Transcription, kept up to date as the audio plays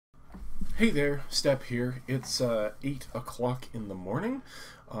Hey there, Step here. It's 8 o'clock in the morning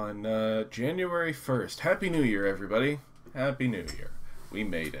on January 1st. Happy New Year, everybody. Happy New Year. We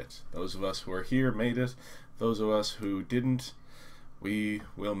made it. Those of us who are here made it. Those of us who didn't, we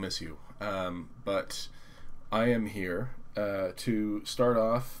will miss you. But I am here to start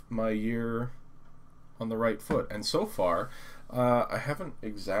off my year on the right foot. And so far, I haven't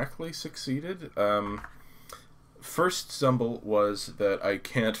exactly succeeded. First stumble was that I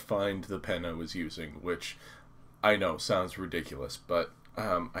can't find the pen I was using, which I know sounds ridiculous, but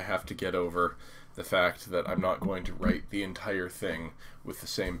I have to get over the fact that I'm not going to write the entire thing with the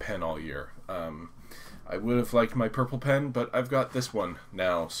same pen all year. I would have liked my purple pen, but I've got this one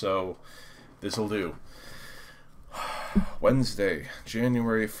now, so this'll do. Wednesday,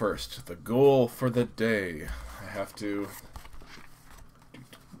 January 1st, the goal for the day. I have to...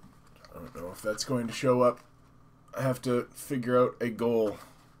 I don't know if that's going to show up. I have to figure out a goal.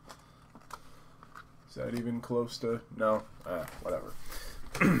 Is that even close to... No? Whatever.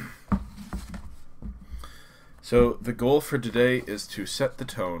 So, the goal for today is to set the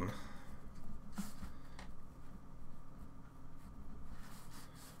tone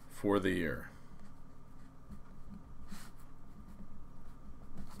for the year.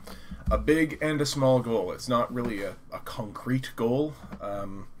 A big and a small goal. It's not really a concrete goal.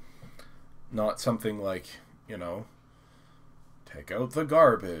 Not something like... you know, take out the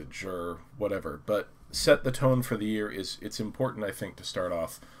garbage or whatever, but set the tone for the year it's important, I think, to start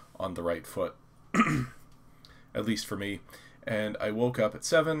off on the right foot, at least for me. And I woke up at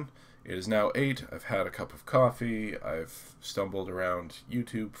 7, it is now 8, I've had a cup of coffee, I've stumbled around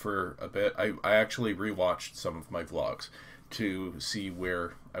YouTube for a bit. I actually rewatched some of my vlogs to see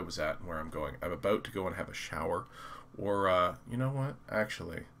where I was at and where I'm going. I'm about to go and have a shower, or, you know what,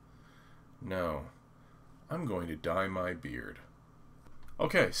 actually, no. I'm going to dye my beard.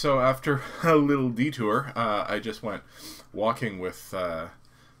 Okay, so after a little detour, I just went walking with the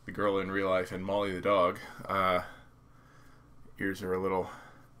girl in real life and Molly the dog. Ears are a little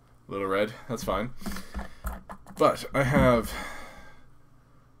red. That's fine. But I have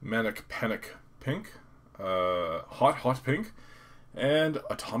Manic Panic Pink, Hot Pink, and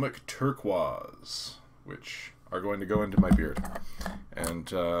Atomic Turquoise, which are going to go into my beard. And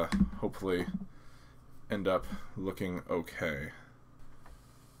hopefully... end up looking okay.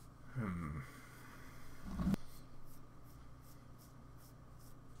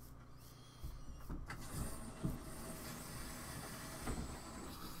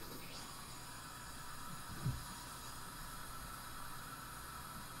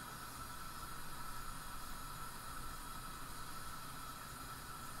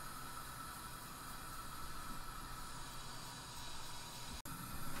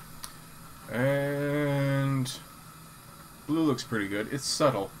 And blue looks pretty good. It's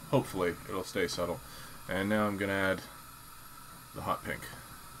subtle. Hopefully it'll stay subtle. And now I'm gonna add the hot pink.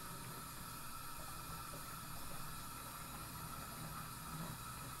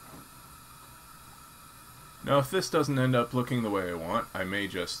 Now if this doesn't end up looking the way I want, I may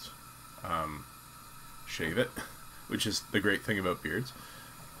just shave it, which is the great thing about beards.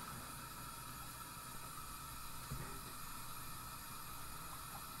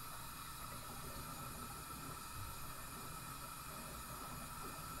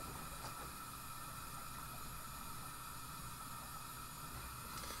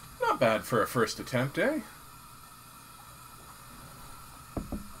 Not bad for a first attempt, eh?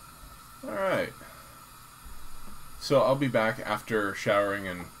 Alright. So I'll be back after showering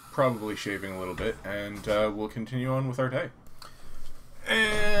and probably shaving a little bit, and we'll continue on with our day.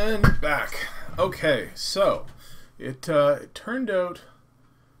 And back. Okay, so it turned out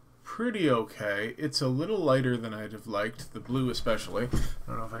pretty okay. It's a little lighter than I'd have liked, the blue especially. I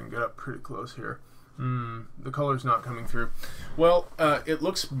don't know if I can get up pretty close here. The color's not coming through. Well, it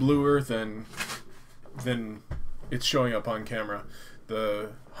looks bluer than it's showing up on camera.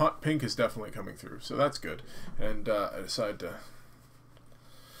 The hot pink is definitely coming through, so that's good. And I decided to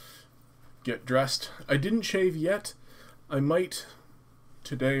get dressed. I didn't shave yet. I might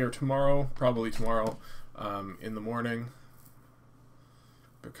today or tomorrow, probably tomorrow, in the morning,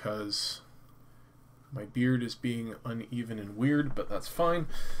 because my beard is being uneven and weird, but that's fine.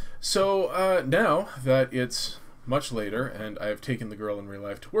 So now that it's much later and I have taken the girl in real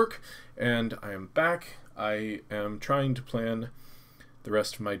life to work and I am back, I am trying to plan the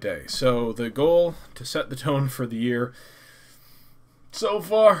rest of my day. So the goal to set the tone for the year, so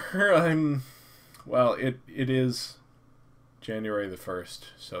far well, it is January the 1st,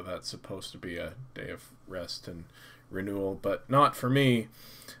 so that's supposed to be a day of rest and renewal, but not for me.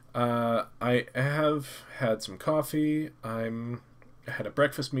 I have had some coffee. I'm had a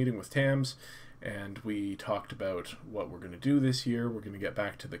breakfast meeting with Tams, and we talked about what we're going to do this year. We're going to get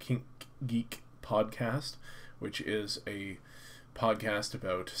back to the Kink Geek podcast, which is a podcast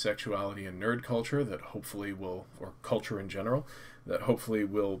about sexuality and nerd culture that hopefully will, or culture in general, that hopefully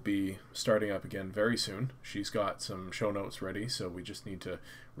will be starting up again very soon. She's got some show notes ready, so we just need to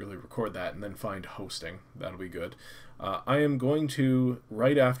really record that and then find hosting. That'll be good. I am going to,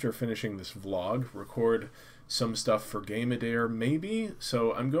 right after finishing this vlog, record some stuff for Game-A-Dare, maybe.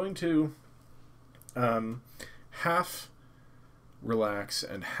 So I'm going to half relax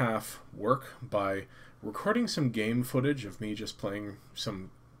and half work by recording some game footage of me just playing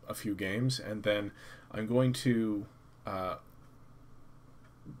a few games, and then I'm going to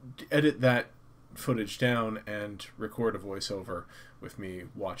edit that footage down and record a voiceover with me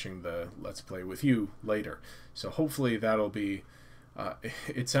watching the Let's Play with you later. So hopefully that'll be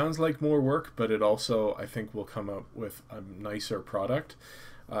it sounds like more work, but it also, I think, will come up with a nicer product.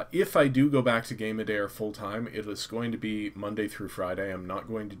 If I do go back to Game-A-Dare full time, it is going to be Monday through Friday. I'm not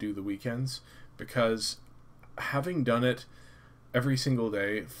going to do the weekends, because having done it every single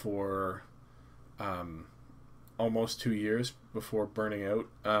day for almost 2 years before burning out,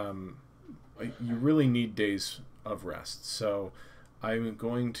 you really need days of rest. So I'm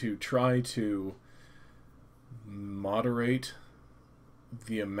going to try to moderate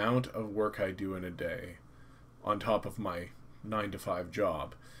the amount of work I do in a day on top of my 9-to-5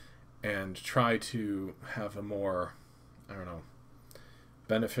 job, and try to have a more, I don't know,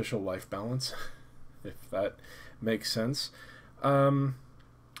 beneficial life balance, if that makes sense. And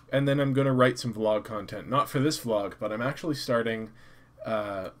then I'm going to write some vlog content, not for this vlog, but I'm actually starting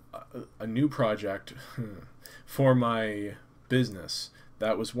a new project for my business.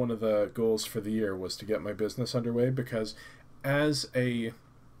 That was one of the goals for the year, was to get my business underway, because as a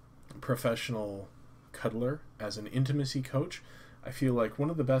professional cuddler, as an intimacy coach, I feel like one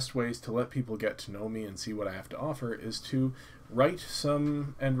of the best ways to let people get to know me and see what I have to offer is to write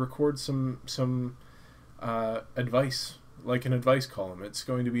some and record some advice, like an advice column. It's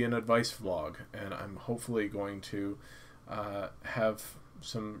going to be an advice vlog, and I'm hopefully going to have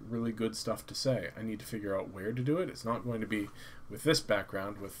some really good stuff to say. I need to figure out where to do it. It's not going to be with this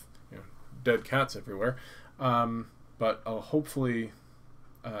background with, you know, dead cats everywhere, but I'll hopefully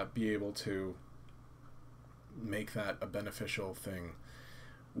be able to make that a beneficial thing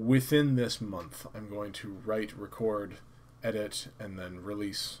within this month. I'm going to write, record, edit, and then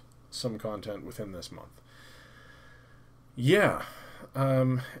release some content within this month. Yeah,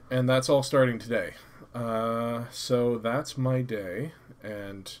 and that's all starting today. So that's my day,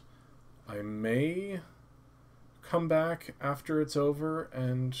 and I may come back after it's over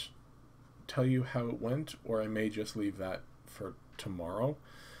and tell you how it went, or I may just leave that for tomorrow.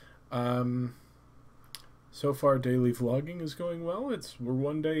 So far, daily vlogging is going well. We're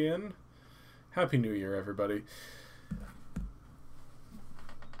one day in. Happy New Year, everybody.